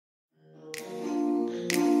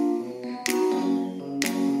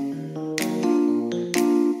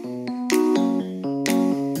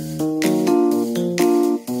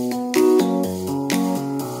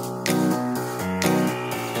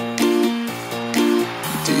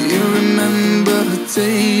remember a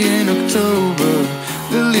day in October.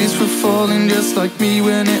 The leaves were falling just like me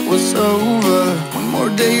when it was over. One more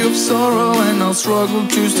day of sorrow and I'll struggle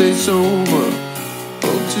to stay sober.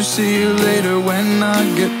 Hope to see you later when I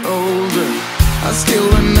get older. I still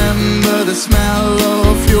remember the smell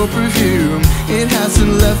of your perfume. It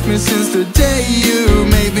hasn't left me since the day you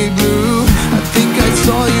made me blue. I think I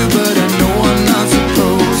saw you but I know I'm not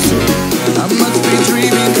supposed to. I must be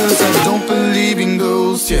dreaming cause I don't believe in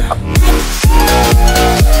ghosts, yeah.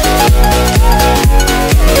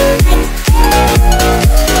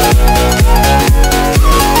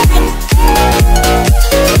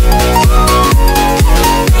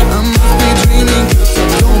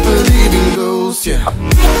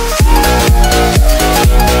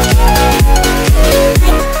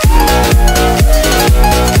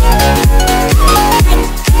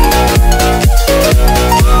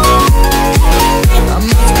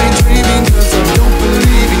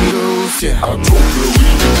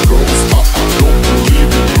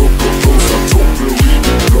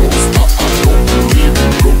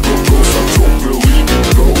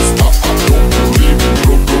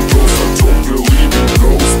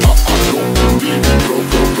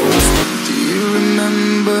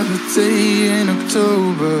 Day in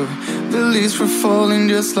October, the leaves were falling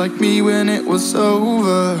just like me when it was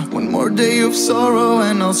over. One more day of sorrow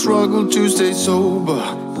and I'll struggle to stay sober.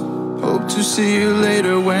 Hope to see you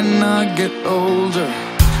later when I get older.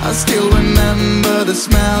 I still remember the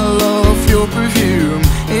smell of your perfume.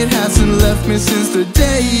 It hasn't left me since the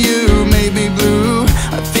day you made me blue.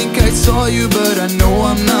 I think I saw you but I know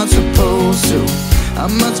I'm not supposed to. I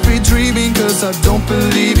must be dreaming cause I don't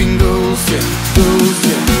believe in ghosts, yeah. Ghosts,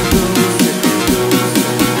 yeah. Ghosts, yeah.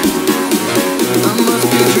 I must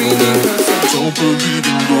be dreaming cause I don't believe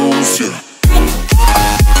in ghosts, yeah.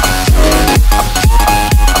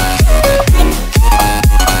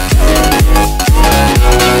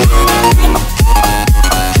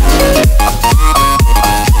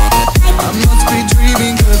 I must be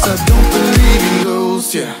dreaming cause I don't believe in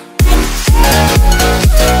ghosts, yeah.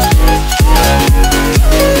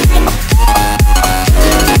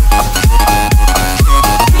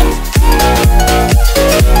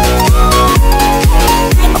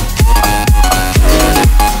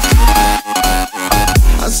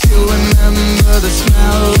 The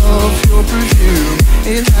smell of your perfume.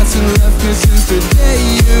 It hasn't left me since the day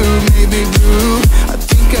you made me blue. I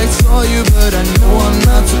think I saw you but I know I'm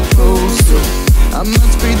not supposed to. I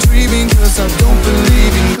must be dreaming cause I don't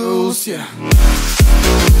believe in ghosts, yeah.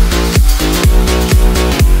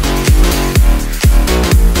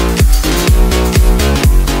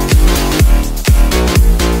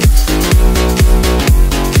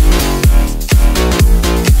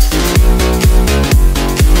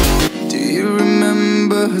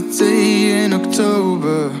 A day in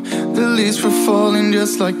October, the leaves were falling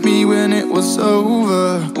just like me when it was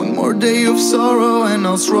over. One more day of sorrow and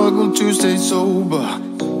I'll struggle to stay sober.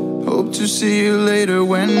 Hope to see you later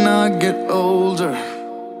when I get older.